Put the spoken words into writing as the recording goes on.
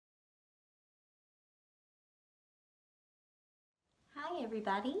Hi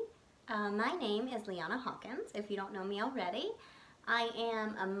everybody, my name is Leiana Hawkins, if you don't know me already. I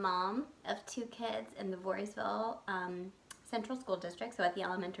am a mom of 2 kids in the Voorheesville Central School District, so at the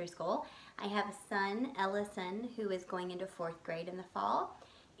elementary school. I have a son, Ellison, who is going into 4th grade in the fall,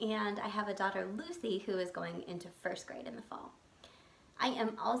 and I have a daughter, Lucy, who is going into 1st grade in the fall. I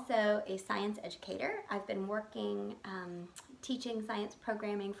am also a science educator. I've been working teaching science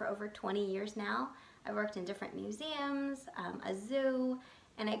programming for over 20 years now. I've worked in different museums, a zoo,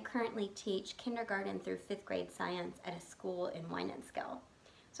 and I currently teach kindergarten through 5th grade science at a school in Wynantskill.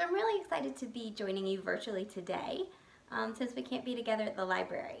 So I'm really excited to be joining you virtually today since we can't be together at the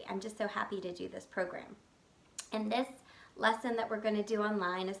library. I'm just so happy to do this program. And this lesson that we're going to do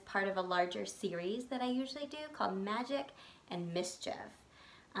online is part of a larger series that I usually do called Magic and Mischief.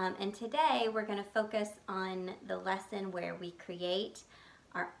 And today we're going to focus on the lesson where we create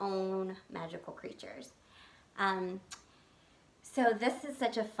our own magical creatures. So this is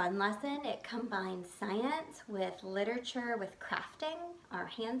such a fun lesson. It combines science with literature, with crafting, or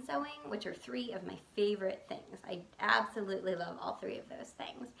hand sewing, which are 3 of my favorite things. I absolutely love all 3 of those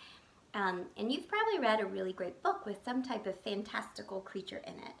things. And you've probably read a really great book with some type of fantastical creature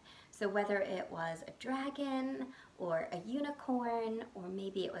in it. So whether it was a dragon, or a unicorn, or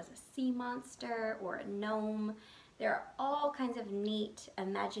maybe it was a sea monster, or a gnome, there are all kinds of neat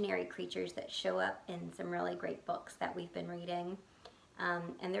imaginary creatures that show up in some really great books that we've been reading.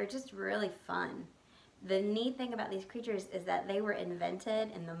 And they're just really fun. The neat thing about these creatures is that they were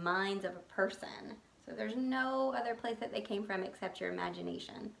invented in the minds of a person. So there's no other place that they came from except your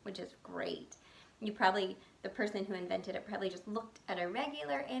imagination, which is great. The person who invented it probably just looked at a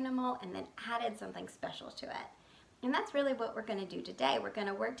regular animal and then added something special to it. And that's really what we're going to do today. We're going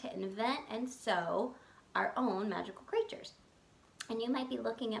to work to invent and sew our own magical creatures. And you might be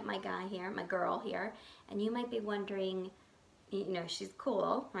looking at my guy here, my girl here, and you might be wondering, you know, she's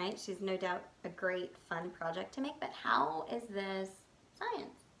cool, right? She's no doubt a great fun project to make, but how is this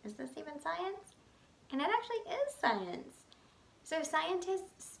science? Is this even science? And it actually is science. So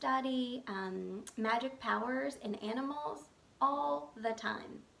scientists study magic powers in animals all the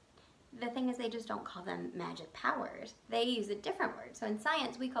time. The thing is, they just don't call them magic powers. They use a different word. So in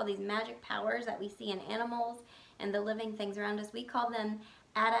science, we call these magic powers that we see in animals and the living things around us, we call them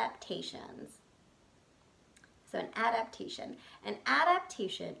adaptations. So an adaptation. An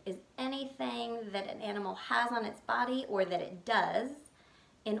adaptation is anything that an animal has on its body or that it does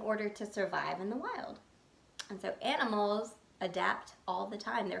in order to survive in the wild. And so animals adapt all the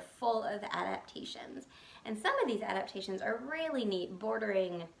time. They're full of adaptations. And some of these adaptations are really neat,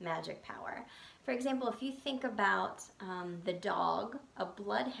 bordering magic power. For example, if you think about the dog, a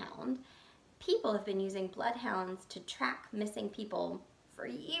bloodhound, people have been using bloodhounds to track missing people for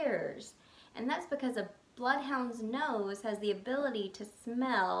years. And that's because a bloodhound's nose has the ability to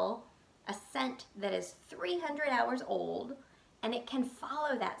smell a scent that is 300 hours old, and it can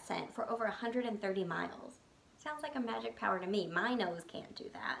follow that scent for over 130 miles. Sounds like a magic power to me. My nose can't do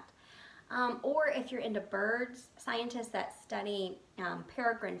that. Or if you're into birds, scientists that study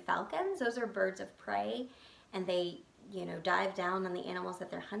peregrine falcons, those are birds of prey, and they, dive down on the animals that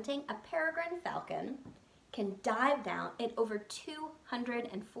they're hunting. A peregrine falcon can dive down at over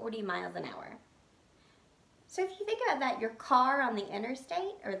 240 miles an hour. So if you think about that, your car on the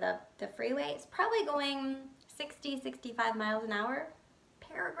interstate or the freeway, it's probably going 60, 65 miles an hour.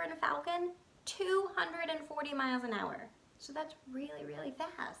 Peregrine falcon, 240 miles an hour. So that's really, really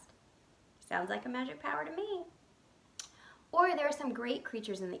fast. Sounds like a magic power to me. Or there are some great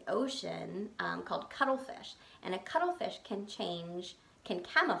creatures in the ocean called cuttlefish. And a cuttlefish can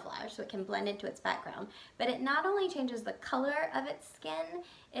camouflage, so it can blend into its background. But it not only changes the color of its skin,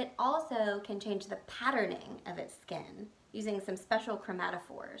 it also can change the patterning of its skin using some special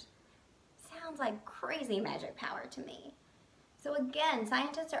chromatophores. Sounds like crazy magic power to me. So again,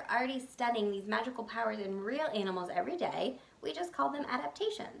 scientists are already studying these magical powers in real animals every day. We just call them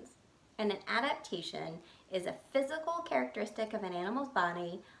adaptations. And an adaptation is a physical characteristic of an animal's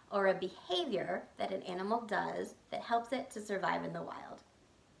body or a behavior that an animal does that helps it to survive in the wild.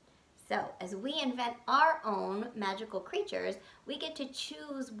 So as we invent our own magical creatures, we get to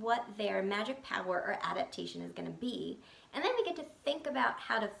choose what their magic power or adaptation is going to be. And then we get to think about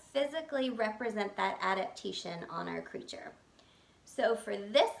how to physically represent that adaptation on our creature. So for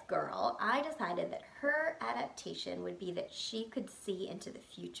this girl, I decided that her adaptation would be that she could see into the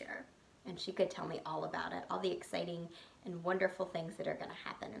future. And she could tell me all about it, all the exciting and wonderful things that are going to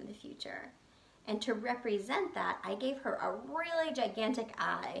happen in the future. And to represent that, I gave her a really gigantic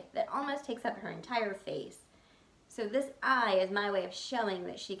eye that almost takes up her entire face. So this eye is my way of showing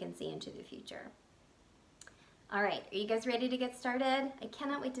that she can see into the future. All right, are you guys ready to get started? I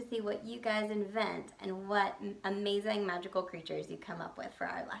cannot wait to see what you guys invent and what amazing magical creatures you come up with for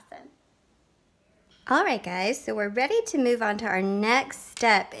our lesson. All right, guys, so we're ready to move on to our next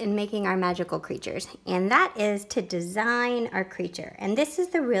step in making our magical creatures, and that is to design our creature. And this is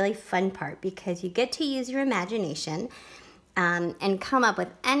the really fun part because you get to use your imagination and come up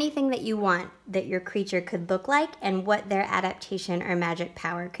with anything that you want that your creature could look like and what their adaptation or magic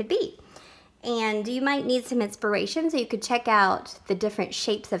power could be. And you might need some inspiration, so you could check out the different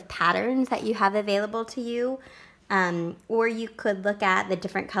shapes of patterns that you have available to you. Or you could look at the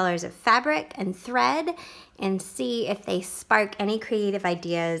different colors of fabric and thread and see if they spark any creative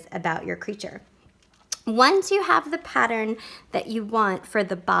ideas about your creature. Once you have the pattern that you want for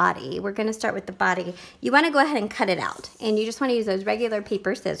the body, we're going to start with the body, you want to go ahead and cut it out. And you just want to use those regular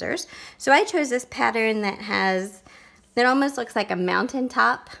paper scissors. So I chose this pattern that almost looks like a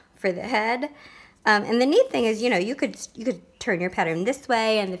mountaintop for the head. And the neat thing is, you could turn your pattern this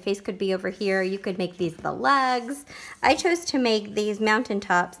way and the face could be over here. You could make these the legs. I chose to make these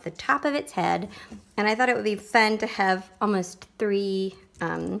mountaintops the top of its head, and I thought it would be fun to have almost three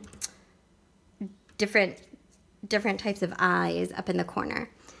different types of eyes up in the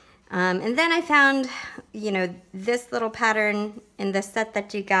corner. And then I found, this little pattern in the set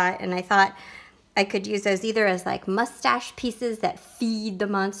that you got, and I thought I could use those either as like mustache pieces that feed the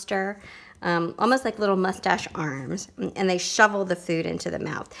monster, almost like little mustache arms, and they shovel the food into the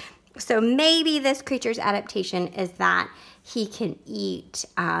mouth. So maybe this creature's adaptation is that he can eat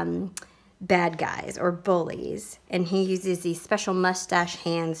bad guys or bullies, and he uses these special mustache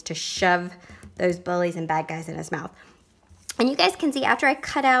hands to shove those bullies and bad guys in his mouth. And you guys can see after I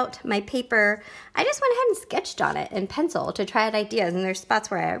cut out my paper, I just went ahead and sketched on it in pencil to try out ideas. And there's spots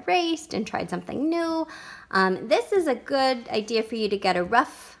where I erased and tried something new. This is a good idea for you to get a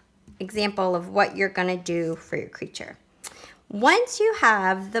rough example of what you're going to do for your creature. Once you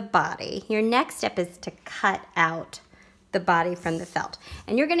have the body, your next step is to cut out the body from the felt.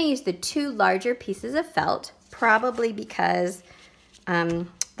 And you're going to use the two larger pieces of felt, probably because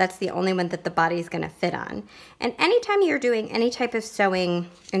that's the only one that the body is going to fit on. And anytime you're doing any type of sewing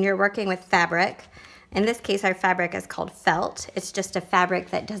and you're working with fabric, in this case our fabric is called felt. It's just a fabric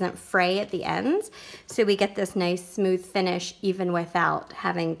that doesn't fray at the ends. So we get this nice smooth finish even without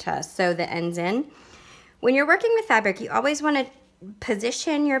having to sew the ends in. When you're working with fabric, you always want to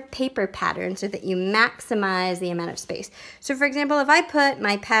position your paper pattern so that you maximize the amount of space. So for example, if I put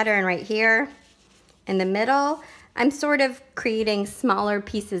my pattern right here in the middle, I'm sort of creating smaller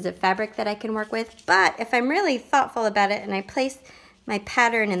pieces of fabric that I can work with. But if I'm really thoughtful about it and I place my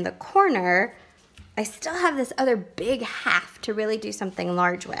pattern in the corner, I still have this other big half to really do something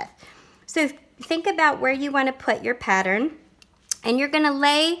large with. So think about where you want to put your pattern, and you're going to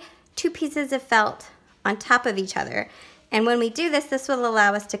lay two pieces of felt on top of each other. And when we do this, this will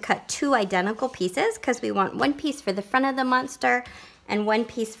allow us to cut two identical pieces because we want one piece for the front of the monster and one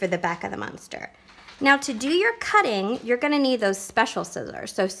piece for the back of the monster. Now to do your cutting, you're going to need those special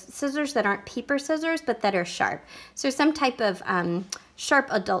scissors. So scissors that aren't paper scissors, but that are sharp. So some type of sharp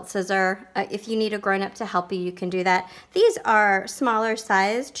adult scissor. If you need a grown-up to help you, you can do that. These are smaller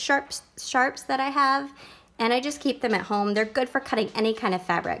sized sharps that I have, and I just keep them at home. They're good for cutting any kind of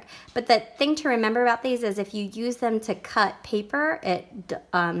fabric. But the thing to remember about these is if you use them to cut paper, it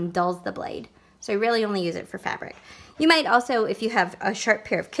dulls the blade. So I really only use it for fabric. You might also, if you have a sharp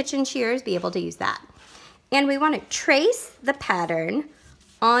pair of kitchen shears, be able to use that. And we want to trace the pattern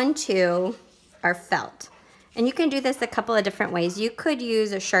onto our felt. And you can do this a couple of different ways. You could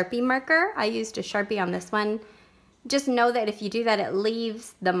use a Sharpie marker. I used a Sharpie on this one. Just know that if you do that, it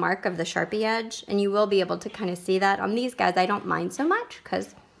leaves the mark of the Sharpie edge, and you will be able to kind of see that. On these guys, I don't mind so much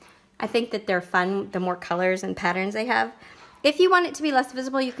because I think that they're fun the more colors and patterns they have. If you want it to be less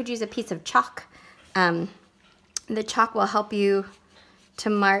visible, you could use a piece of chalk. The chalk will help you to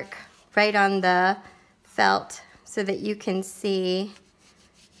mark right on the felt so that you can see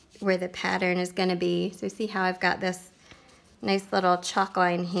where the pattern is going to be. So see how I've got this nice little chalk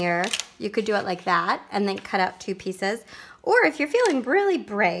line here. You could do it like that and then cut out two pieces. Or if you're feeling really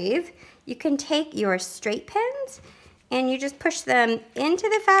brave, you can take your straight pins and you just push them into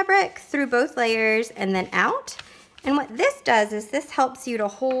the fabric through both layers and then out. And what this does is this helps you to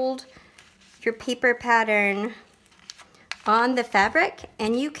hold your paper pattern on the fabric,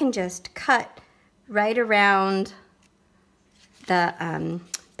 and you can just cut right around the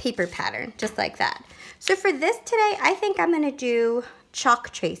paper pattern, just like that. So for this today, I think I'm going to do chalk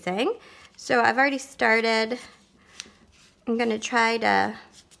tracing. So I've already started. I'm going to try to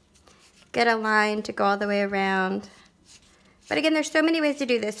get a line to go all the way around. But again, there's so many ways to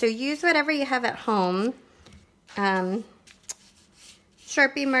do this. So use whatever you have at home. Sharpie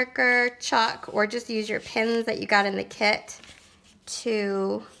marker, chalk, or just use your pins that you got in the kit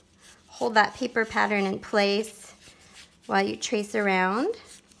to hold that paper pattern in place while you trace around.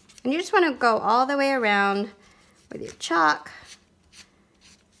 And you just want to go all the way around with your chalk,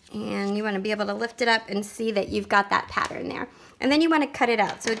 and you want to be able to lift it up and see that you've got that pattern there. And then you want to cut it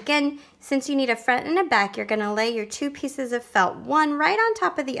out. So again, since you need a front and a back, you're going to lay your two pieces of felt, one right on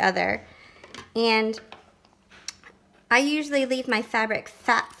top of the other. And I usually leave my fabric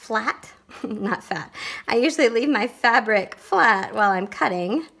flat, not fat. I usually leave my fabric flat while I'm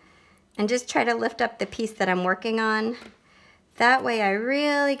cutting and just try to lift up the piece that I'm working on. That way I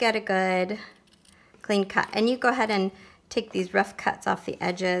really get a good clean cut. And you go ahead and take these rough cuts off the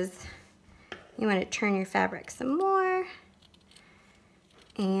edges. You want to turn your fabric some more.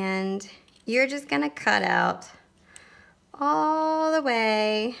 And you're just going to cut out all the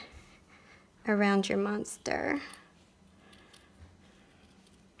way around your monster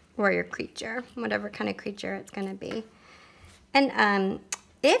or your creature, whatever kind of creature it's going to be. And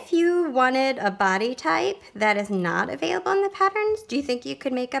if you wanted a body type that is not available in the patterns, do you think you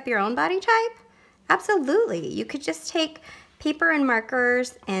could make up your own body type? Absolutely. You could just take paper and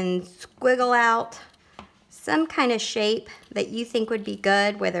markers and squiggle out some kind of shape that you think would be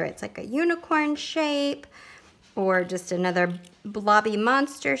good, whether it's like a unicorn shape or just another blobby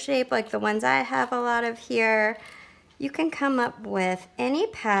monster shape like the ones I have a lot of here. You can come up with any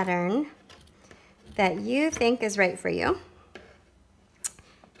pattern that you think is right for you.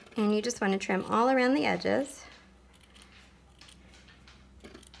 And you just want to trim all around the edges.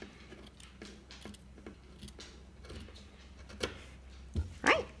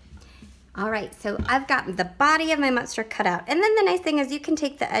 All right, so I've got the body of my monster cut out. And then the nice thing is you can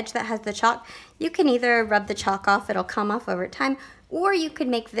take the edge that has the chalk. You can either rub the chalk off, it'll come off over time, or you could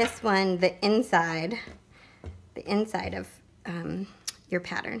make this one the inside of your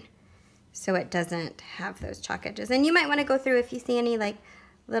pattern, so it doesn't have those chalk edges. And you might want to go through, if you see any like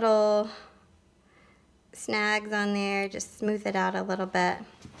little snags on there, just smooth it out a little bit.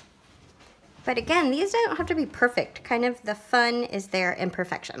 But again, these don't have to be perfect. Kind of the fun is their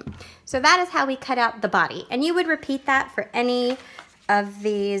imperfection. So that is how we cut out the body. And you would repeat that for any of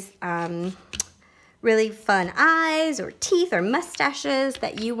these really fun eyes or teeth or mustaches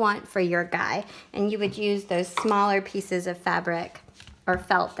that you want for your guy. And you would use those smaller pieces of fabric or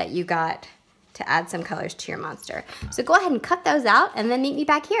felt that you got to add some colors to your monster. So go ahead and cut those out and then meet me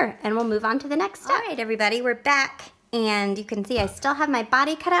back here and we'll move on to the next step. All right, everybody, we're back. And you can see I still have my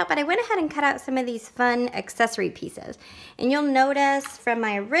body cut out, but I went ahead and cut out some of these fun accessory pieces. And you'll notice from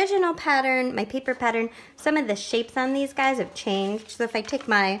my original pattern, my paper pattern, some of the shapes on these guys have changed. So if I take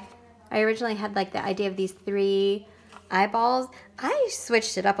I originally had like the idea of these 3 eyeballs. I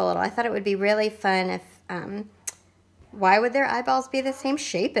switched it up a little. I thought it would be really fun if, why would their eyeballs be the same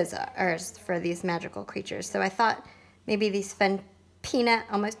shape as ours for these magical creatures? So I thought maybe these fun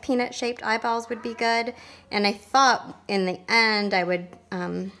almost peanut shaped eyeballs would be good. And I thought in the end I would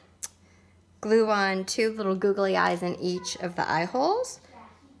glue on 2 little googly eyes in each of the eye holes.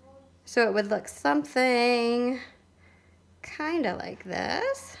 So it would look something kind of like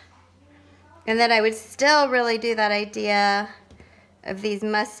this. And then I would still really do that idea of these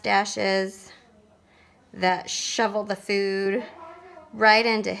mustaches that shovel the food right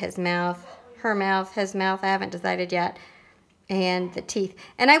into his mouth, her mouth, his mouth, I haven't decided yet. And the teeth.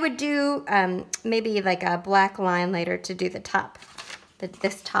 And I would do maybe like a black line later to do the top,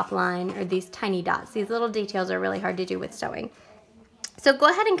 this top line, or these tiny dots. These little details are really hard to do with sewing. So go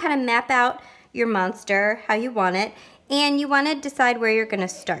ahead and kind of map out your monster how you want it, and you want to decide where you're going to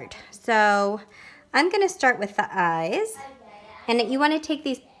start. So I'm going to start with the eyes, and you want to take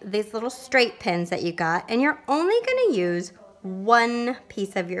these little straight pins that you got, and you're only going to use 1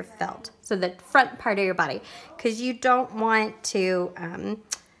 piece of your felt, so the front part of your body, because you don't want to,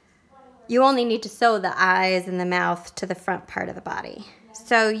 you only need to sew the eyes and the mouth to the front part of the body.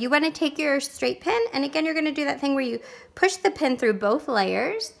 So you want to take your straight pin, and again you're going to do that thing where you push the pin through both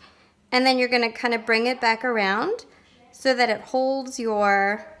layers, and then you're going to kind of bring it back around so that it holds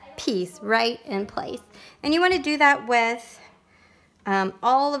your piece right in place. And you want to do that with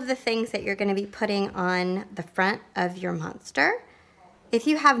all of the things that you're going to be putting on the front of your monster. If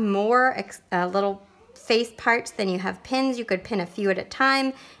you have more little face parts than you have pins, you could pin a few at a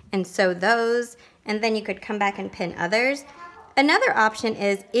time and sew those, and then you could come back and pin others. Another option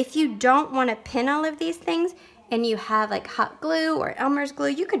is if you don't want to pin all of these things and you have like hot glue or Elmer's glue,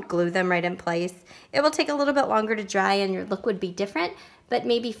 you could glue them right in place. It will take a little bit longer to dry and your look would be different, but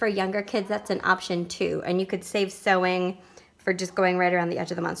maybe for younger kids that's an option too, and you could save sewing for just going right around the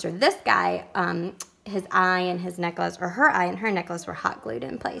edge of the monster. This guy, his eye and his necklace, or her eye and her necklace were hot glued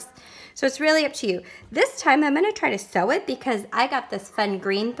in place. So it's really up to you. This time I'm gonna try to sew it because I got this fun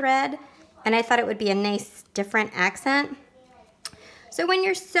green thread and I thought it would be a nice different accent. So when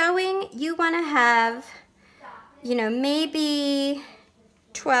you're sewing, you wanna have, you know, maybe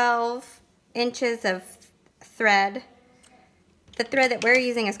 12 inches of thread. The thread that we're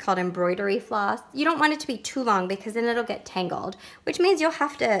using is called embroidery floss. You don't want it to be too long because then it'll get tangled, which means you'll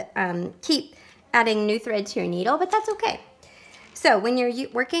have to keep adding new thread to your needle, but that's okay. So when you're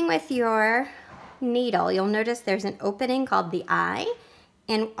working with your needle, you'll notice there's an opening called the eye,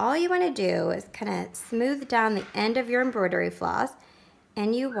 and all you want to do is kind of smooth down the end of your embroidery floss,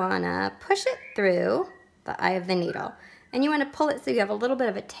 and you want to push it through the eye of the needle, and you want to pull it so you have a little bit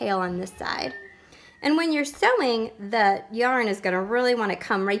of a tail on this side. And when you're sewing, the yarn is going to really want to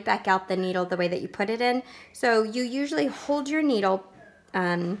come right back out the needle the way that you put it in. So you usually hold your needle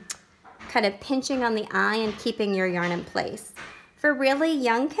kind of pinching on the eye and keeping your yarn in place. For really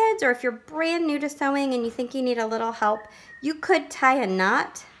young kids, or if you're brand new to sewing and you think you need a little help, you could tie a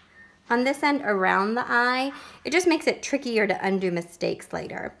knot on this end around the eye. It just makes it trickier to undo mistakes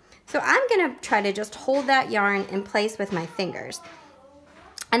later. So I'm going to try to just hold that yarn in place with my fingers.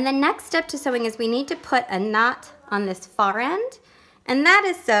 And the next step to sewing is we need to put a knot on this far end, and that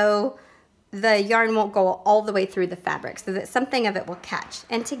is so the yarn won't go all the way through the fabric, so that something of it will catch.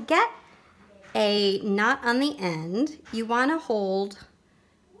 And to get a knot on the end, you want to hold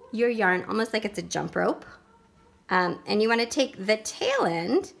your yarn almost like it's a jump rope, and you want to take the tail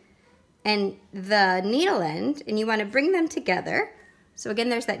end and the needle end, and you want to bring them together. So again,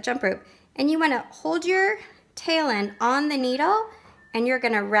 there's that jump rope, and you want to hold your tail end on the needle, and you're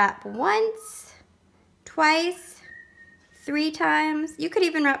gonna wrap once, twice, 3 times. You could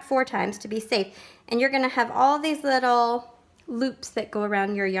even wrap 4 times to be safe. And you're gonna have all these little loops that go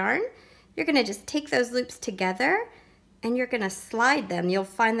around your yarn. You're gonna just take those loops together and you're gonna slide them. You'll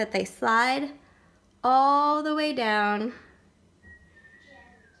find that they slide all the way down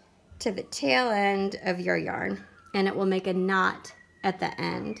to the tail end of your yarn, and it will make a knot at the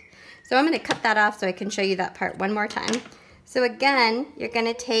end. So I'm gonna cut that off so I can show you that part one more time. So again, you're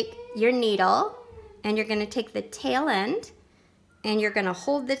gonna take your needle and you're gonna take the tail end and you're gonna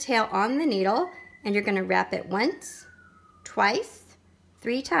hold the tail on the needle and you're gonna wrap it once, twice,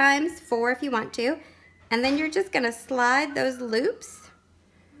 3 times, 4 if you want to, and then you're just gonna slide those loops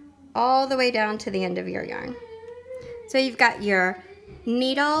all the way down to the end of your yarn. So you've got your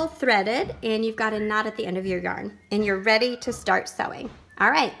needle threaded and you've got a knot at the end of your yarn and you're ready to start sewing.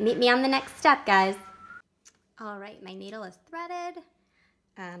 All right, meet me on the next step, guys. All right, my needle is threaded.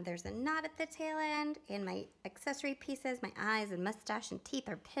 There's a knot at the tail end, and my accessory pieces, my eyes and mustache and teeth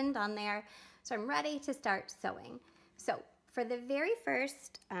are pinned on there. So I'm ready to start sewing. So for the very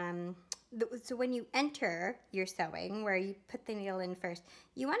first, so when you enter your sewing, where you put the needle in first,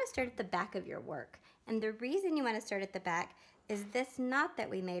 you want to start at the back of your work. And the reason you want to start at the back is this knot that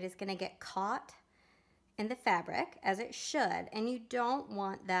we made is going to get caught in the fabric, as it should, and you don't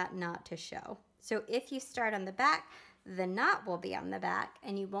want that knot to show. So if you start on the back, the knot will be on the back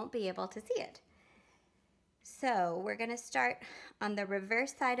and you won't be able to see it. So we're going to start on the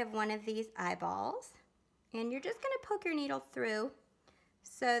reverse side of one of these eyeballs, and you're just going to poke your needle through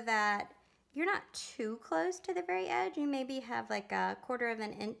so that you're not too close to the very edge. You maybe have like a 1/4 of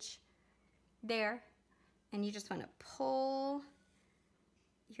an inch there, and you just want to pull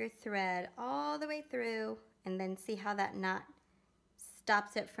your thread all the way through and then see how that knot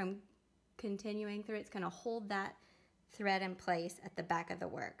stops it from continuing through. It's going to hold that thread in place at the back of the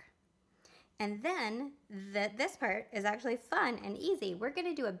work. And then this part is actually fun and easy. We're going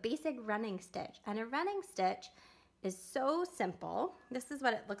to do a basic running stitch, and a running stitch is so simple. This is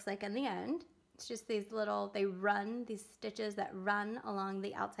what it looks like in the end. It's just these little, these stitches that run along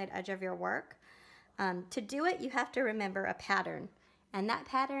the outside edge of your work. To do it, you have to remember a pattern, and that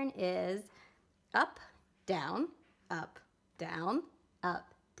pattern is up, down, up, down,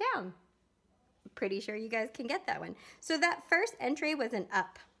 up, down. Pretty sure you guys can get that one. So that first entry was an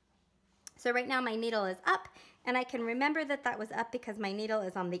up. So right now my needle is up, and I can remember that that was up because my needle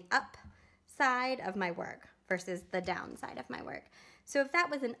is on the up side of my work versus the down side of my work. So if that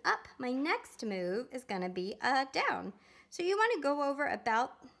was an up, my next move is going to be a down. So you want to go over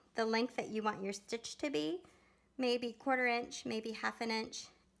about the length that you want your stitch to be, maybe 1/4 inch, maybe 1/2 inch,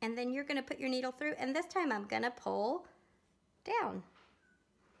 and then you're going to put your needle through, and this time I'm going to pull down.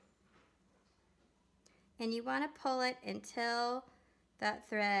 And you want to pull it until that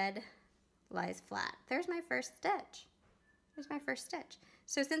thread lies flat. There's my first stitch. There's my first stitch.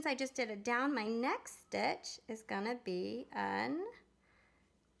 So since I just did a down, my next stitch is going to be an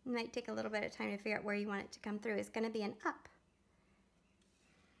It might take a little bit of time to figure out where you want it to come through. It's going to be an up.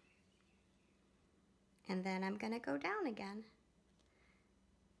 And then I'm going to go down again.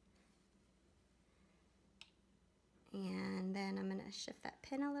 And then I'm going to shift that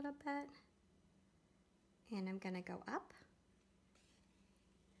pin a little bit. And I'm going to go up.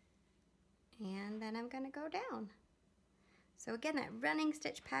 And then I'm going to go down. So again, that running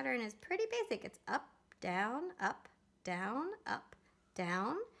stitch pattern is pretty basic. It's up, down, up, down, up,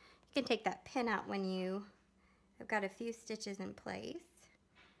 down. You can take that pin out when you have got a few stitches in place.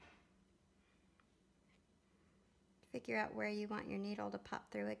 Figure out where you want your needle to pop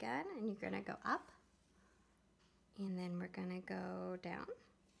through again, and you're going to go up, and then we're going to go down.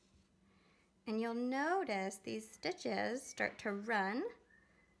 And you'll notice these stitches start to run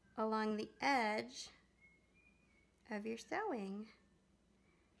along the edge of your sewing.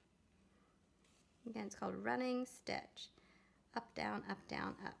 Again, it's called running stitch. Up, down, up,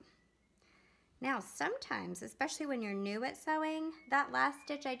 down, up. Now, sometimes, especially when you're new at sewing, that last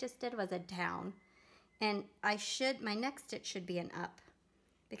stitch I just did was a down. And my next stitch should be an up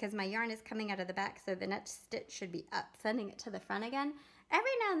because my yarn is coming out of the back, so the next stitch should be up, sending it to the front again.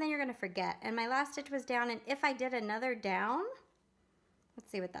 Every now and then you're gonna forget, and my last stitch was down, and if I did another down, let's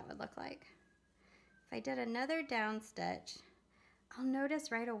see what that would look like. If I did another down stitch, I'll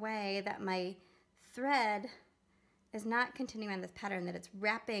notice right away that my thread is not continuing on this pattern, that it's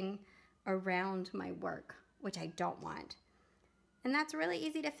wrapping around my work, which I don't want. And that's really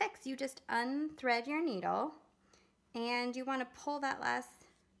easy to fix. You just unthread your needle, and you want to pull that last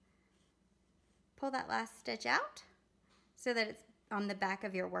stitch out so that it's on the back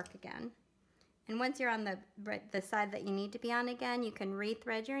of your work again. And once you're on the side that you need to be on again, you can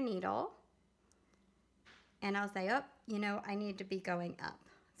rethread your needle. And I'll say, oh, you know, I need to be going up.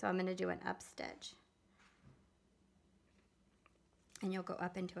 So I'm going to do an up stitch. And you'll go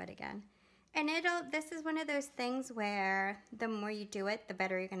up into it again. And this is one of those things where the more you do it, the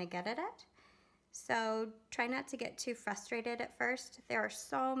better you're going to get at it. So try not to get too frustrated at first. There are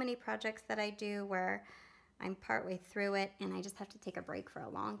so many projects that I do where I'm partway through it and I just have to take a break for a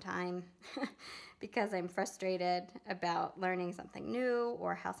long time because I'm frustrated about learning something new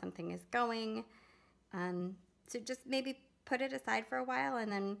or how something is going. So just maybe put it aside for a while and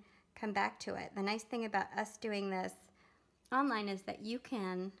then come back to it. The nice thing about us doing this online is that you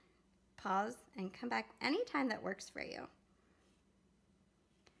can pause and come back anytime that works for you.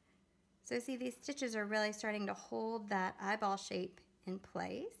 So see, these stitches are really starting to hold that eyeball shape in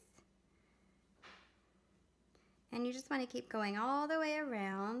place. And you just want to keep going all the way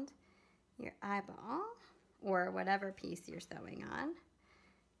around your eyeball or whatever piece you're sewing on.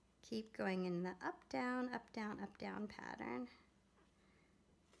 Keep going in the up, down, up, down, up, down pattern.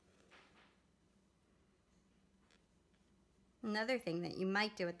 Another thing that you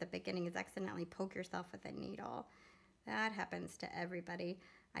might do at the beginning is accidentally poke yourself with a needle. That happens to everybody.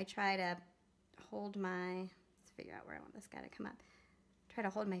 I try to hold let's figure out where I want this guy to come up. Try to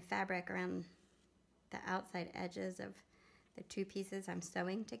hold my fabric around the outside edges of the two pieces I'm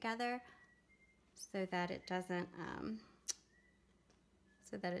sewing together so that it doesn't,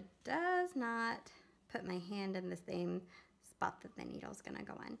 does not put my hand in the same spot that the needle's gonna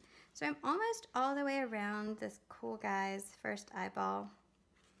go in. So I'm almost all the way around this cool guy's first eyeball.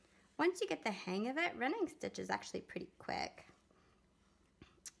 Once you get the hang of it, running stitch is actually pretty quick.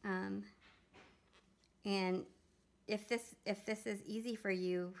 And if this is easy for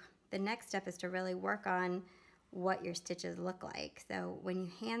you, the next step is to really work on what your stitches look like. So when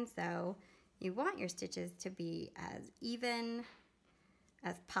you hand sew, you want your stitches to be as even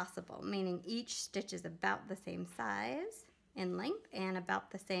as possible, meaning each stitch is about the same size in length and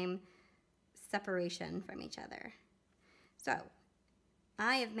about the same separation from each other. So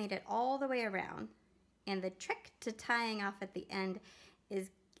I have made it all the way around, and the trick to tying off at the end is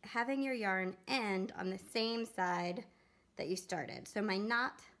having your yarn end on the same side that you started. So my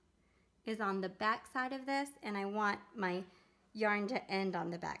knot is on the back side of this, and I want my yarn to end on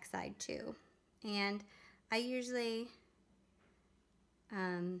the back side too. And I usually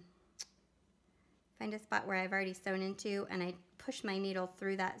find a spot where I've already sewn into, and I push my needle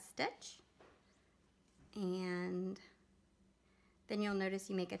through that stitch, and then you'll notice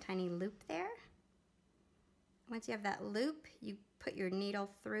you make a tiny loop there. Once you have that loop, you put your needle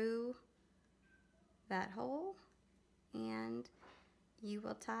through that hole and you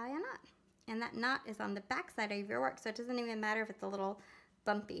will tie a knot. And that knot is on the back side of your work, so it doesn't even matter if it's a little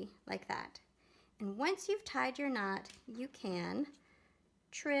bumpy like that. And once you've tied your knot, you can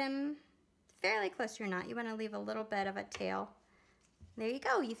trim fairly close to your knot. You want to leave a little bit of a tail. There you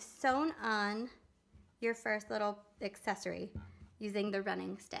go. You've sewn on your first little accessory. using the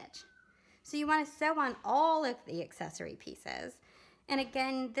running stitch. So you want to sew on all of the accessory pieces. And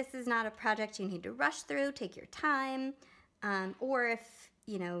again, this is not a project you need to rush through. Take your time. Or if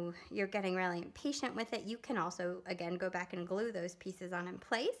you're getting really impatient with it, you can also, again, go back and glue those pieces on in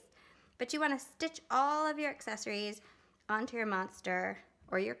place. But you want to stitch all of your accessories onto your monster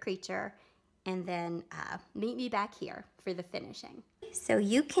or your creature, and then meet me back here for the finishing. So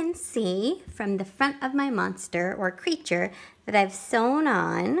you can see from the front of my monster or creature that I've sewn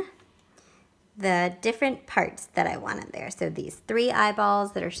on the different parts that I wanted there. So these 3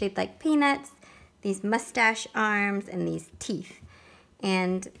 eyeballs that are shaped like peanuts, these mustache arms, and these teeth.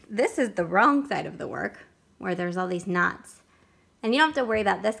 And this is the wrong side of the work where there's all these knots. And you don't have to worry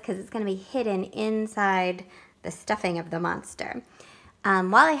about this because it's going to be hidden inside the stuffing of the monster.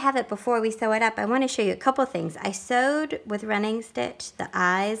 While I have it before we sew it up, I want to show you a couple things. I sewed with running stitch the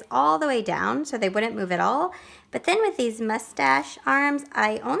eyes all the way down so they wouldn't move at all. But then with these mustache arms,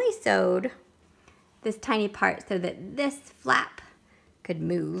 I only sewed this tiny part so that this flap could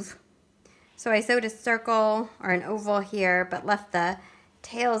move. So I sewed a circle or an oval here, but left the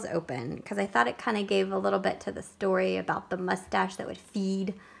tails open because I thought it kind of gave a little bit to the story about the mustache that would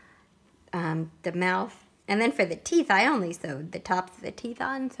feed the mouth. And then for the teeth, I only sewed the tops of the teeth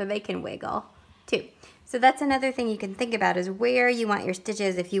on so they can wiggle too. So that's another thing you can think about is where you want your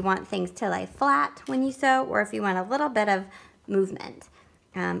stitches, if you want things to lie flat when you sew or if you want a little bit of movement.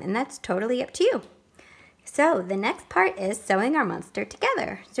 And that's totally up to you. So the next part is sewing our monster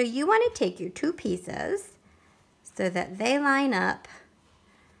together. So you want to take your 2 pieces so that they line up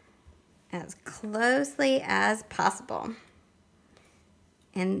as closely as possible.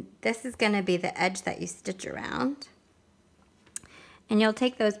 And this is going to be the edge that you stitch around. And you'll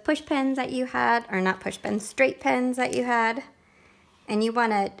take those push pins that you had, or not push pins, straight pins that you had, and you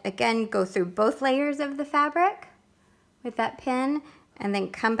want to, again, go through both layers of the fabric with that pin and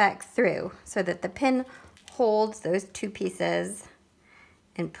then come back through so that the pin holds those 2 pieces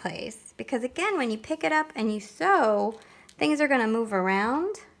in place. Because again, when you pick it up and you sew, things are going to move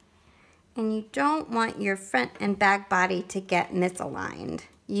around. And you don't want your front and back body to get misaligned.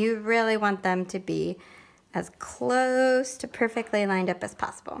 You really want them to be as close to perfectly lined up as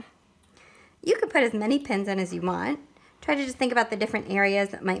possible. You can put as many pins in as you want. Try to just think about the different areas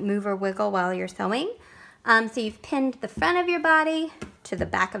that might move or wiggle while you're sewing. So you've pinned the front of your body to the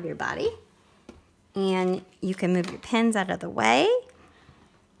back of your body. And you can move your pins out of the way.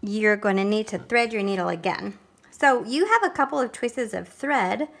 You're going to need to thread your needle again. So you have a couple of choices of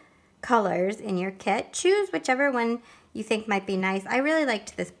thread colors in your kit. Choose whichever one you think might be nice. I really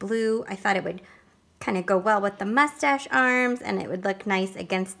liked this blue. I thought it would kind of go well with the mustache arms and it would look nice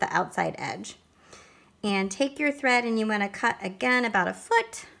against the outside edge. And take your thread and you want to cut again about 1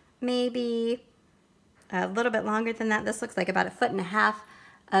 foot, maybe a little bit longer than that. This looks like about 1.5 feet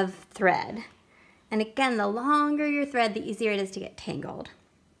of thread. And again, the longer your thread, the easier it is to get tangled.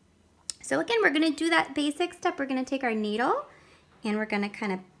 So again, we're going to do that basic step. We're going to take our needle and we're going to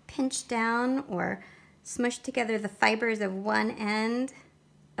kind of pinch down or smush together the fibers of one end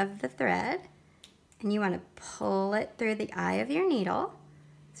of the thread, and you want to pull it through the eye of your needle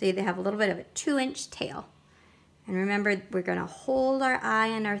so you have a little bit of a 2-inch tail. And remember, we're going to hold our eye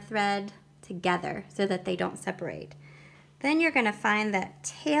and our thread together so that they don't separate. Then you're going to find that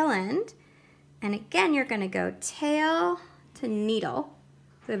tail end, and again you're going to go tail to needle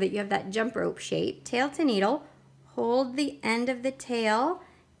so that you have that jump rope shape. Tail to needle, hold the end of the tail,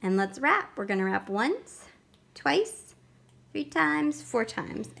 and let's wrap. We're going to wrap once, twice, 3 times, 4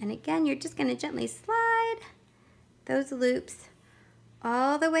 times. And again, you're just going to gently slide those loops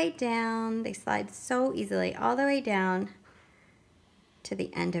all the way down. They slide so easily all the way down to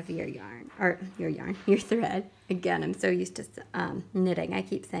the end of your yarn, or your thread. Again, I'm so used to knitting, I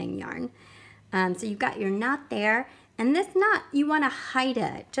keep saying yarn. So you've got your knot there. And this knot, you want to hide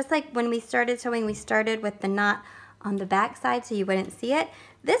it. Just like when we started sewing, we started with the knot on the back side so you wouldn't see it.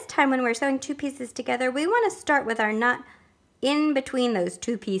 This time when we're sewing 2 pieces together, we want to start with our knot in between those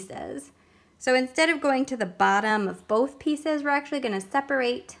 2 pieces. So instead of going to the bottom of both pieces, we're actually going to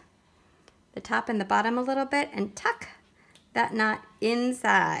separate the top and the bottom a little bit and tuck that knot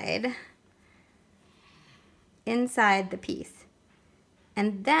inside the piece.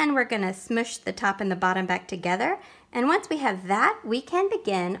 And then we're going to smush the top and the bottom back together. And once we have that, we can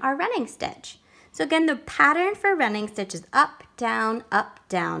begin our running stitch. So again, the pattern for running stitch is up, down,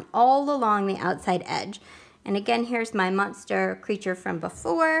 all along the outside edge. And again, here's my monster creature from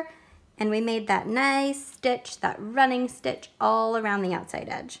before. And we made that nice stitch, that running stitch all around the outside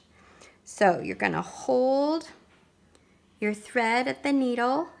edge. So you're going to hold your thread at the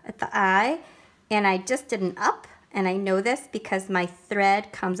needle, at the eye. And I just did an up And I know this because my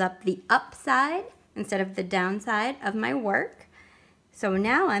thread comes up the upside instead of the downside of my work. So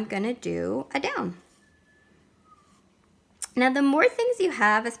now I'm gonna do a down. Now the more things you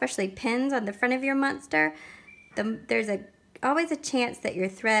have, especially pins on the front of your monster, there's always a chance that your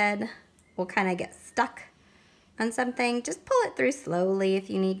thread will kind of get stuck on something. Just pull it through slowly if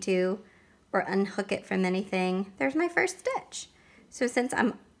you need to, or unhook it from anything. There's my first stitch. So since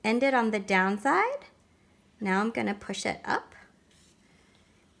I'm ended on the downside, now I'm gonna push it up.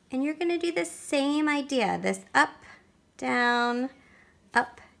 And you're gonna do the same idea, this up, down,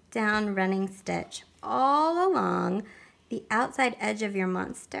 running stitch all along the outside edge of your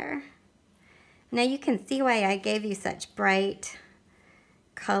monster. Now you can see why I gave you such bright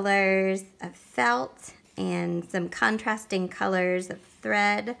colors of felt and some contrasting colors of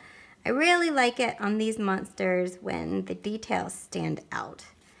thread. I really like it on these monsters when the details stand out.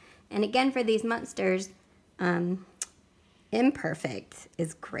 And again, for these monsters, imperfect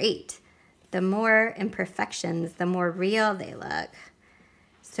is great. The more imperfections, the more real they look.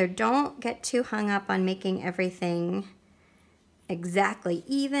 So don't get too hung up on making everything exactly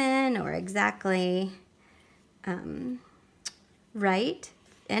even or exactly right.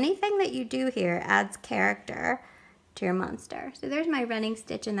 Anything that you do here adds character to your monster. So there's my running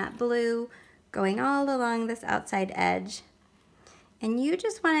stitch in that blue going all along this outside edge. And you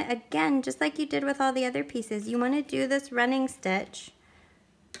just want to, again, just like you did with all the other pieces, you want to do this running stitch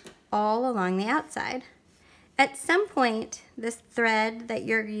all along the outside. At some point, this thread that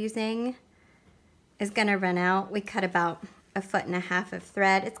you're using is going to run out. We cut about 1.5 feet of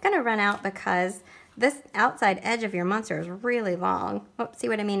thread. It's going to run out because this outside edge of your monster is really long. Oh, see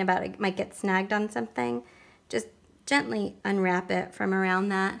what I mean about it might get snagged on something? Just gently unwrap it from around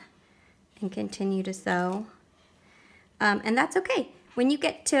that and continue to sew. And that's okay. When you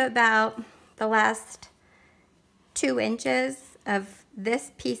get to about the last 2 inches of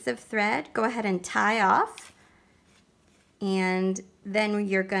this piece of thread, go ahead and tie off. And then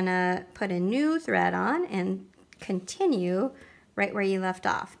you're gonna put a new thread on and continue right where you left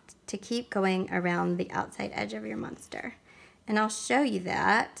off to keep going around the outside edge of your monster. And I'll show you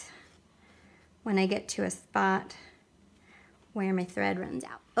that when I get to a spot where my thread runs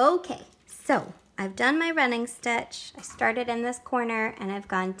out. Okay, so I've done my running stitch. I started in this corner and I've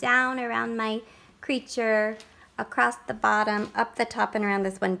gone down around my creature, across the bottom, up the top and around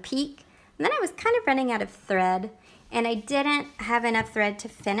this one peak. And then I was kind of running out of thread and I didn't have enough thread to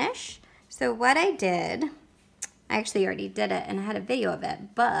finish. So what I did, I actually already did it and I had a video of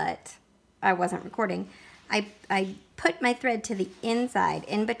it, but I wasn't recording. I put my thread to the inside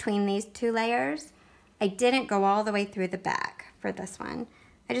in between these 2 layers. I didn't go all the way through the back for this one.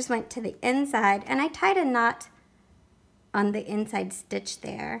 I just went to the inside and I tied a knot on the inside stitch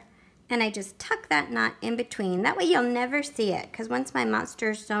there. And I just tuck that knot in between. That way you'll never see it, because once my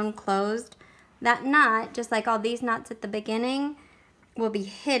monster is sewn closed, that knot, just like all these knots at the beginning, will be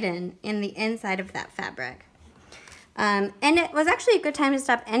hidden in the inside of that fabric. And it was actually a good time to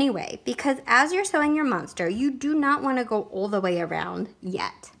stop anyway, because as you're sewing your monster, you do not want to go all the way around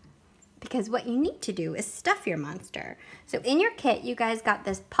yet. Because what you need to do is stuff your monster. So in your kit, you guys got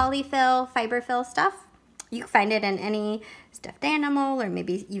this polyfill, fiberfill stuff. You can find it in any stuffed animal, or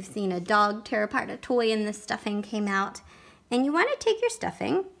maybe you've seen a dog tear apart a toy and the stuffing came out. And you want to take your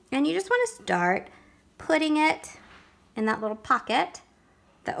stuffing and you just want to start putting it in that little pocket,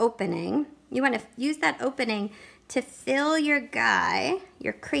 the opening. You want to use that opening to fill your guy,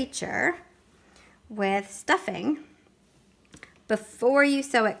 your creature, with stuffing before you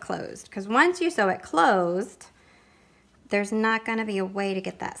sew it closed. Because once you sew it closed, there's not going to be a way to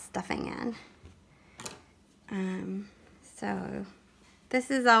get that stuffing in. So this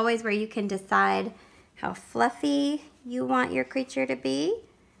is always where you can decide how fluffy you want your creature to be.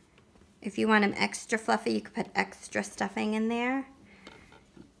 If you want them extra fluffy, you could put extra stuffing in there.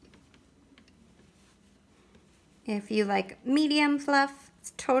 If you like medium fluff,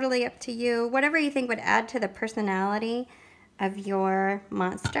 it's totally up to you. Whatever you think would add to the personality of your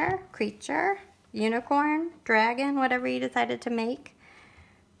monster, creature, unicorn, dragon, whatever you decided to make.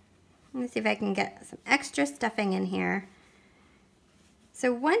 Let me see if I can get some extra stuffing in here.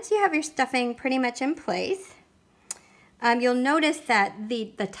 So once you have your stuffing pretty much in place, you'll notice that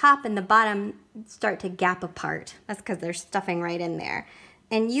the top and the bottom start to gap apart. That's because there's stuffing right in there.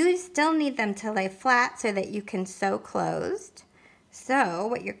 And you still need them to lay flat so that you can sew closed. So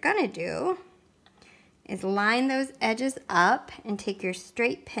what you're gonna do is line those edges up and take your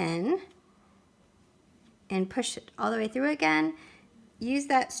straight pin and push it all the way through again. Use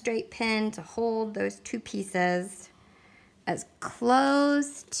that straight pin to hold those 2 pieces as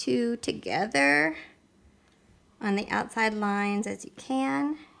close together on the outside lines as you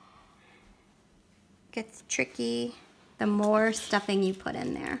can. It gets tricky the more stuffing you put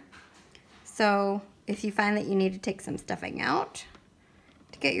in there. So if you find that you need to take some stuffing out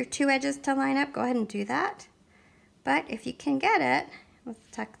to get your two edges to line up, go ahead and do that. But if you can get it, let's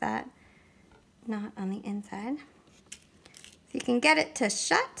tuck that knot on the inside. If you can get it to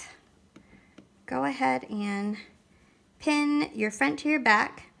shut, go ahead and pin your front to your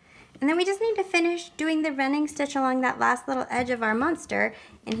back. And then we just need to finish doing the running stitch along that last little edge of our monster,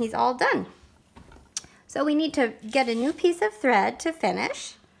 and he's all done. So we need to get a new piece of thread to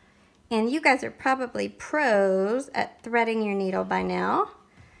finish. And you guys are probably pros at threading your needle by now.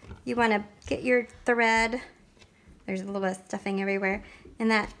 You want to get your thread, there's a little bit of stuffing everywhere, in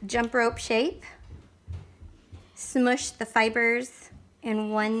that jump rope shape. Smush the fibers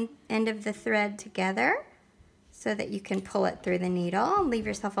in one end of the thread together so that you can pull it through the needle. Leave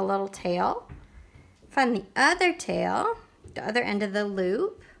yourself a little tail. Find the other tail, the other end of the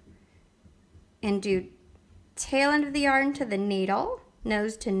loop, and do tail end of the yarn to the needle,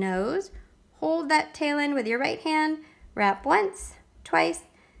 nose to nose. Hold that tail end with your right hand, wrap once, twice,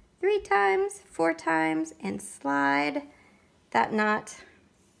 3 times, 4 times, and slide that knot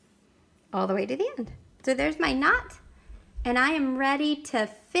all the way to the end. So there's my knot, and I am ready to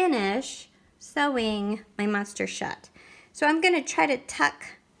finish sewing my monster shut. So I'm going to try to tuck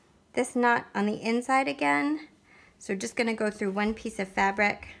this knot on the inside again. So just going to go through one piece of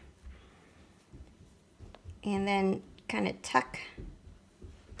fabric and then kind of tuck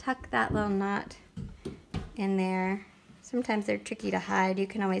that little knot in there. Sometimes they're tricky to hide. You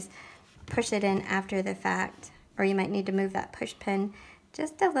can always push it in after the fact, or you might need to move that push pin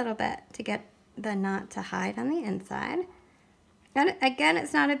just a little bit to get the knot to hide on the inside. And again,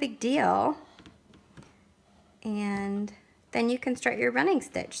 it's not a big deal. And then you can start your running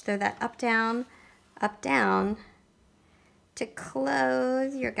stitch. So that up, down, to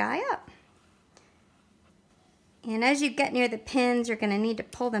close your guy up. And as you get near the pins, you're going to need to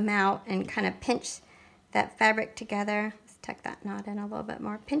pull them out and kind of pinch that fabric together. Let's tuck that knot in a little bit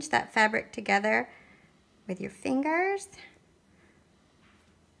more. Pinch that fabric together with your fingers.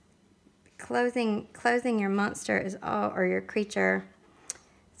 Closing your monster is or your creature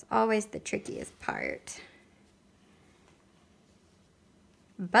is always the trickiest part.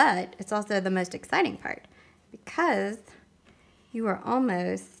 But it's also the most exciting part because you are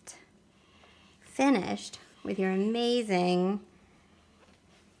almost finished with your amazing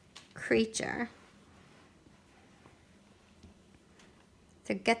creature.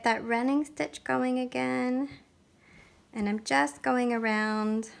 So get that running stitch going again, and I'm just going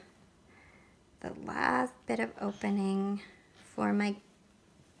around the last bit of opening for my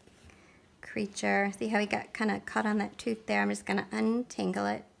creature. See how he got kind of caught on that tooth there? I'm just going to untangle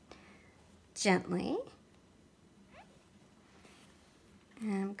it gently.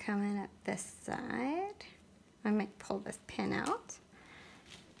 And I'm coming up this side. I might pull this pin out.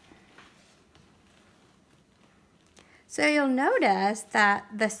 So you'll notice that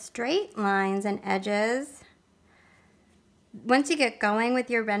the straight lines and edges, once you get going with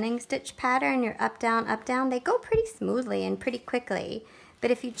your running stitch pattern, your up, down, they go pretty smoothly and pretty quickly.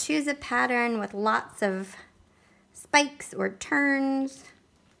 But if you choose a pattern with lots of spikes or turns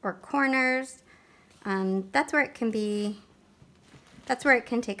or corners, that's where it can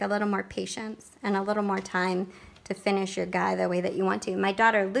take a little more patience and a little more time to finish your guy the way that you want to. My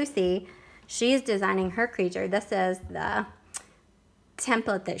daughter Lucy, she's designing her creature. This is the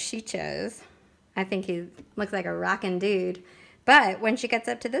template that she chose. I think he looks like a rockin' dude. But when she gets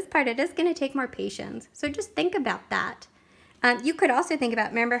up to this part, it is going to take more patience. So just think about that. You could also think about,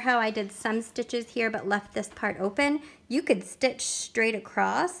 remember how I did some stitches here but left this part open? You could stitch straight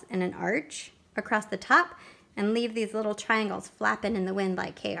across in an arch across the top and leave these little triangles flapping in the wind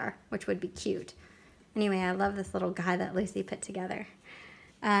like hair, which would be cute. Anyway, I love this little guy that Lucy put together.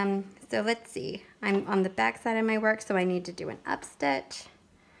 So let's see. I'm on the back side of my work, so I need to do an up stitch.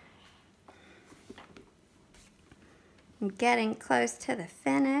 I'm getting close to the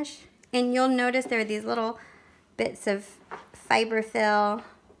finish. And you'll notice there are these little bits of fiberfill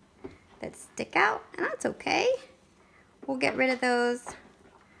that stick out, and that's okay. We'll get rid of those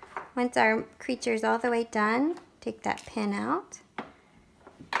once our creature's all the way done. Take that pin out.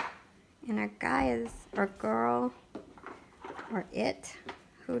 And our guy is, or girl, or it,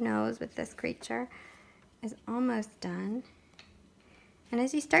 who knows with this creature, is almost done. And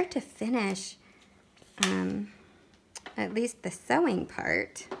as you start to finish, at least the sewing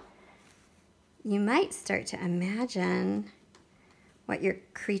part, you might start to imagine what your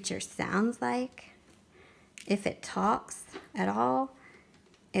creature sounds like, if it talks at all.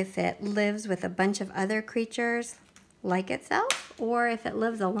 if it lives with a bunch of other creatures like itself, or if it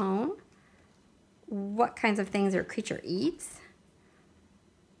lives alone, what kinds of things your creature eats,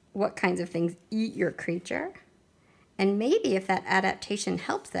 what kinds of things eat your creature, and maybe if that adaptation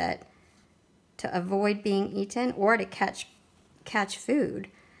helps it to avoid being eaten or to catch food.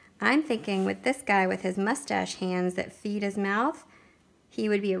 I'm thinking with this guy with his mustache hands that feed his mouth, he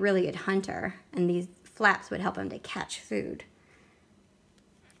would be a really good hunter, and these flaps would help him to catch food.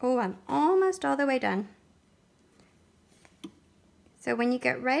 Oh, I'm almost all the way done. So when you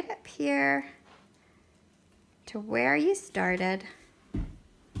get right up here to where you started,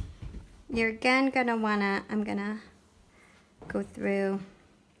 you're again gonna wanna, I'm gonna go through,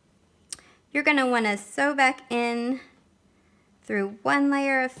 you're gonna wanna sew back in through one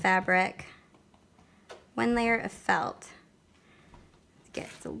layer of fabric, one layer of felt. It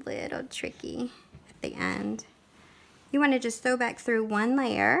gets a little tricky at the end. You wanna just sew back through one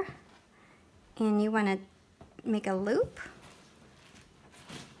layer, and you wanna make a loop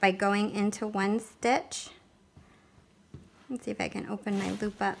by going into one stitch. Let's see if I can open my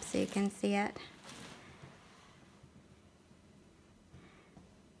loop up so you can see it.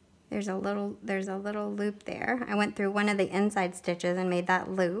 There's a little loop there. I went through one of the inside stitches and made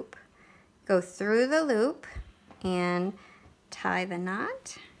that loop. Go through the loop and tie the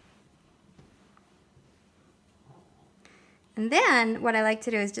knot. And then what I like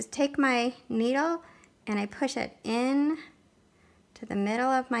to do is just take my needle and I push it in to the middle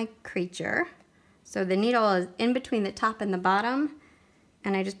of my creature. So the needle is in between the top and the bottom,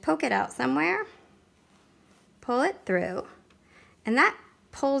 and I just poke it out somewhere, pull it through, and that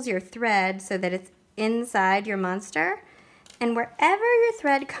pulls your thread so that it's inside your monster. And wherever your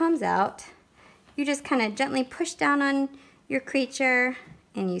thread comes out, you just kind of gently push down on your creature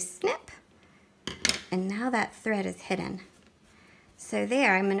and you snip, and now that thread is hidden. So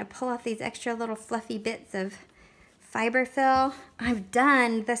there, I'm going to pull off these extra little fluffy bits of fiber fill. I've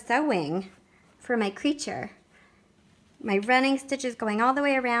done the sewing for my creature. My running stitch is going all the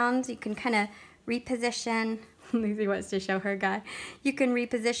way around. You can kind of reposition. Lucy wants to show her guy. You can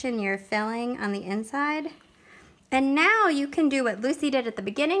reposition your filling on the inside. And now you can do what Lucy did at the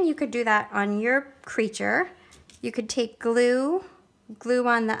beginning. You could do that on your creature. You could take glue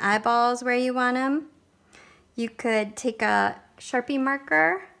on the eyeballs where you want them. You could take a Sharpie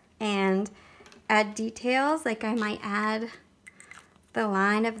marker and add details, like I might add the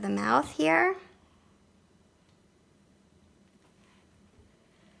line of the mouth here.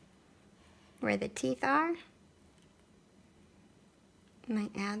 Where the teeth are. I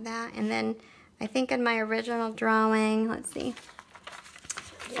might add that. And then I think in my original drawing, let's see,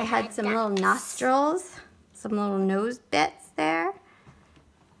 I had some little nostrils, some little nose bits there.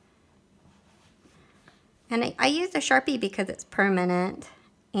 And I used a Sharpie because it's permanent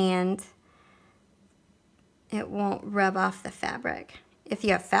and it won't rub off the fabric. If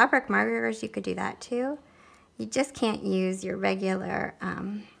you have fabric markers, you could do that too. You just can't use your regular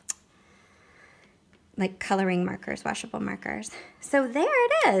like coloring markers, washable markers. So there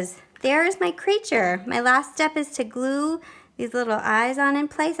it is. There's my creature. My last step is to glue these little eyes on in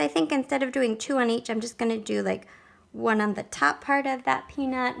place. I think instead of doing 2 on each, I'm just gonna do like one on the top part of that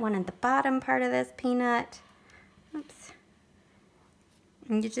peanut, one on the bottom part of this peanut. Oops.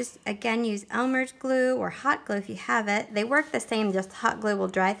 And you just, again, use Elmer's glue or hot glue if you have it. They work the same, just hot glue will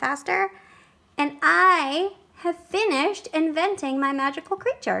dry faster. And I have finished inventing my magical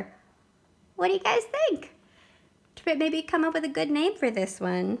creature. What do you guys think? Maybe come up with a good name for this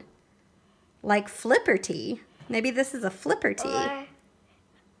one. Like Flipperty. Maybe this is a Flipperty.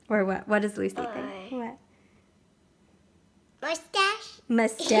 Or what? What does Lucy think? What? Mustache.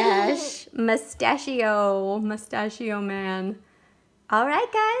 Mustache. Mustachio man. All right,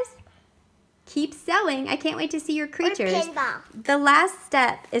 guys. Keep sewing. I can't wait to see your creatures. Or pinball. The last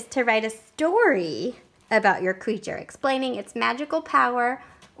step is to write a story about your creature, explaining its magical power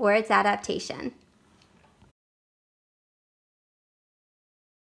or its adaptation.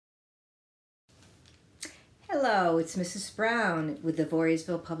 Hello, it's Mrs. Brown with the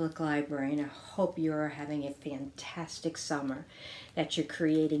Voorheesville Public Library, and I hope you're having a fantastic summer, that you're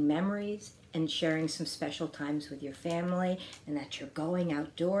creating memories and sharing some special times with your family, and that you're going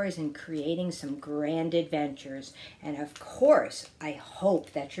outdoors and creating some grand adventures. And of course, I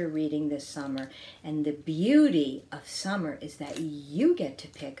hope that you're reading this summer. And the beauty of summer is that you get to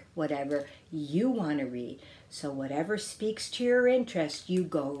pick whatever you want to read. So whatever speaks to your interest, you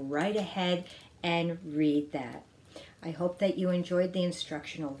go right ahead and read that. I hope that you enjoyed the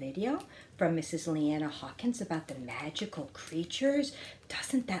instructional video from Mrs. Leiana Hawkins about the magical creatures.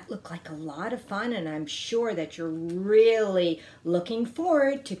 Doesn't that look like a lot of fun? And I'm sure that you're really looking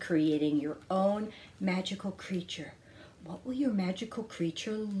forward to creating your own magical creature. What will your magical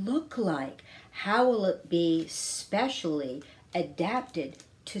creature look like? How will it be specially adapted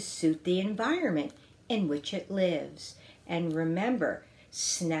to suit the environment in which it lives? And remember,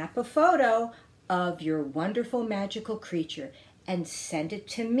 snap a photo of your wonderful magical creature and send it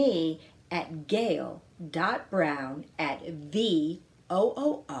to me at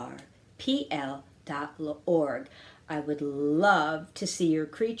gail.brown@voorpl.org. I would love to see your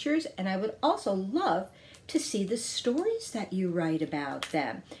creatures, and I would also love to see the stories that you write about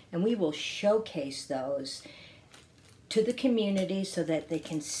them. And we will showcase those to the community so that they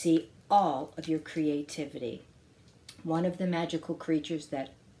can see all of your creativity. One of the magical creatures that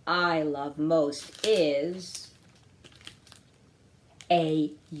I love most is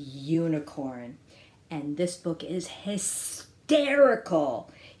a unicorn. And this book is hysterical.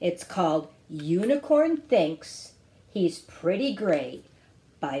 It's called Unicorn Thinks He's Pretty Great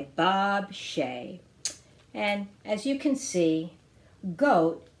by Bob Shea. And as you can see,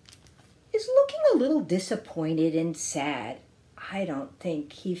 Goat is looking a little disappointed and sad. I don't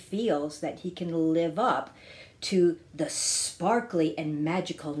think he feels that he can live up to the sparkly and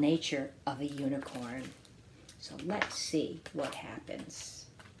magical nature of a unicorn. So let's see what happens.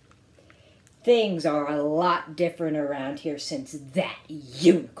 Things are a lot different around here since that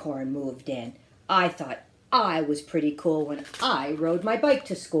unicorn moved in. I thought I was pretty cool when I rode my bike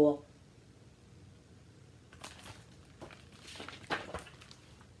to school.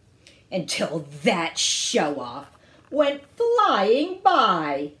 Until that show-off went flying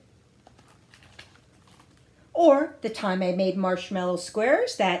by. Or the time I made marshmallow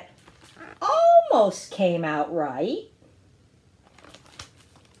squares that almost came out right.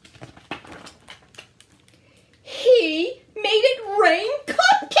 He made it rain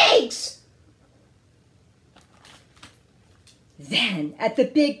cupcakes. Then at the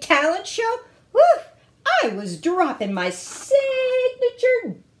big talent show, I was dropping my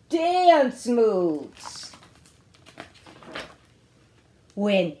signature dance moves.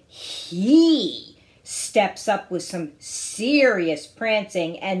 When he steps up with some serious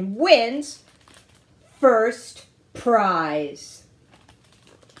prancing and wins first prize.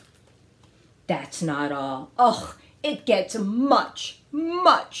 That's not all. Oh, it gets much,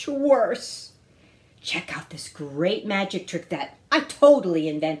 much worse. Check out this great magic trick that I totally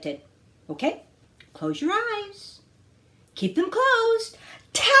invented. Okay, close your eyes. Keep them closed.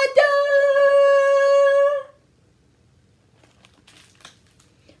 Ta-da!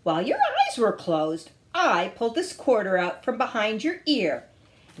 While your eyes were closed, I pulled this quarter out from behind your ear.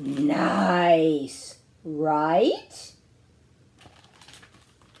 Nice, right?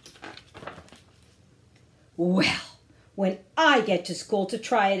 Well, when I get to school to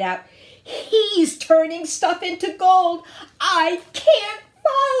try it out, he's turning stuff into gold. I can't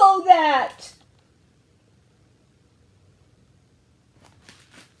follow that.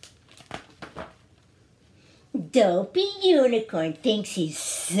 Dopey Unicorn thinks he's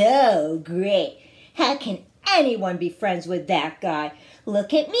so great. How can anyone be friends with that guy?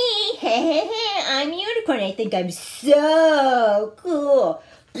 Look at me. I'm Unicorn. I think I'm so cool.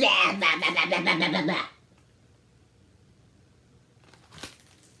 Blah, blah, blah, blah, blah, blah, blah, blah.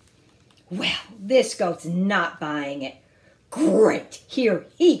 Well, this goat's not buying it. Great, here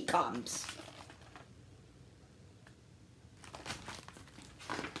he comes.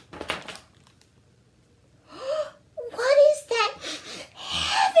 What is that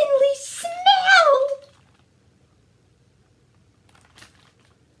heavenly smell?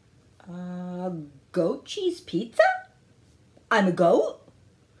 Goat cheese pizza? I'm a goat?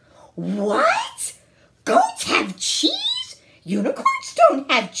 What? Goats have cheese? Unicorns don't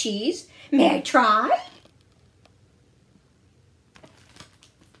have cheese. May I try?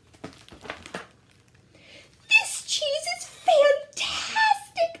 This cheese is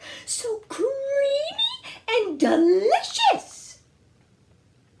fantastic, so creamy and delicious.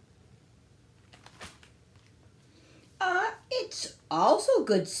 It's also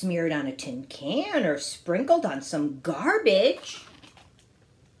good smeared on a tin can or sprinkled on some garbage.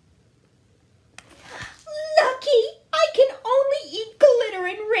 Lucky, I can only eat glitter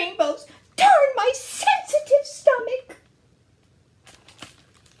and rainbows. Darn my sensitive stomach.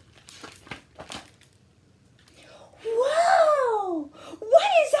 Whoa!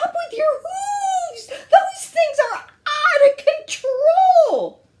 What is up with your hooves? Those things are out of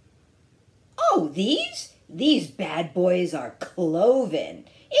control. Oh, these bad boys are cloven.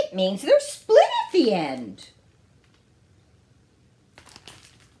 It means they're split at the end.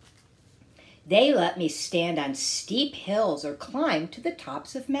 They let me stand on steep hills or climb to the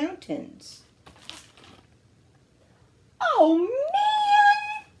tops of mountains. Oh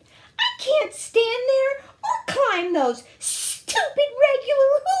man! I can't stand there or climb those stupid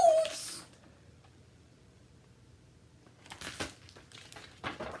regular hoops.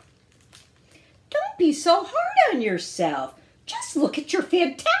 Don't be so hard on yourself. Just look at your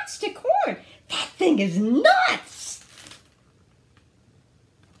fantastic horn. That thing is nuts.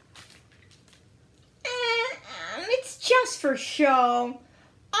 It's just for show.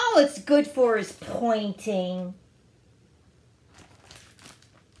 All it's good for is pointing.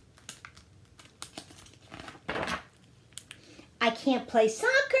 I can't play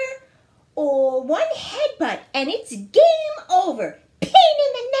soccer or one headbutt and it's game over. Pain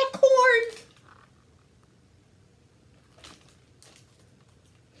in the neck horn.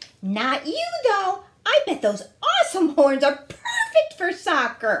 Not you though. I bet those awesome horns are perfect for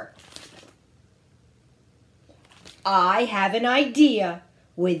soccer. I have an idea.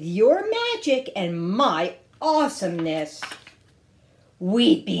 With your magic and my awesomeness,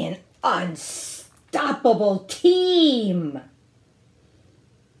 we'd be an unstoppable team.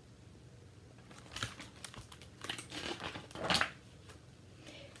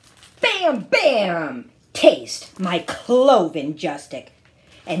 Bam, bam! Taste my cloven justic,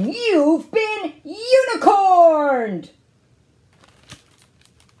 and you've been unicorned!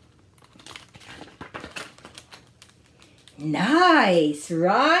 Nice,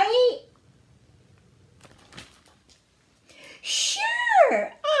 right?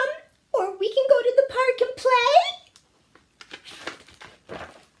 Sure. Or we can go to the park and play.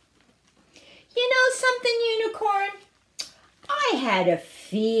 You know something, unicorn? I had a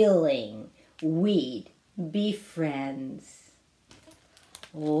feeling we'd be friends.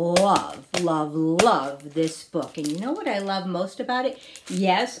 Love, love, love this book. And you know what I love most about it?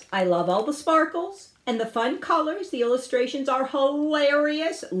 Yes, I love all the sparkles and the fun colors. The illustrations are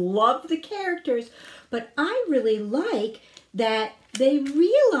hilarious. Love the characters. But I really like that they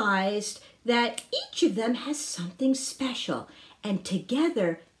realized that each of them has something special. And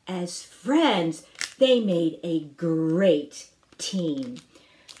together, as friends, they made a great team.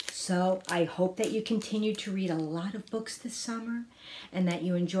 So I hope that you continue to read a lot of books this summer and that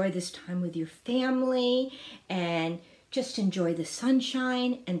you enjoy this time with your family and just enjoy the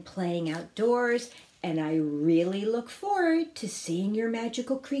sunshine and playing outdoors. And I really look forward to seeing your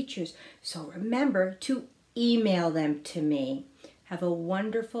magical creatures. So remember to email them to me. Have a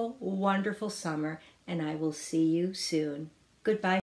wonderful, wonderful summer, and I will see you soon. Goodbye.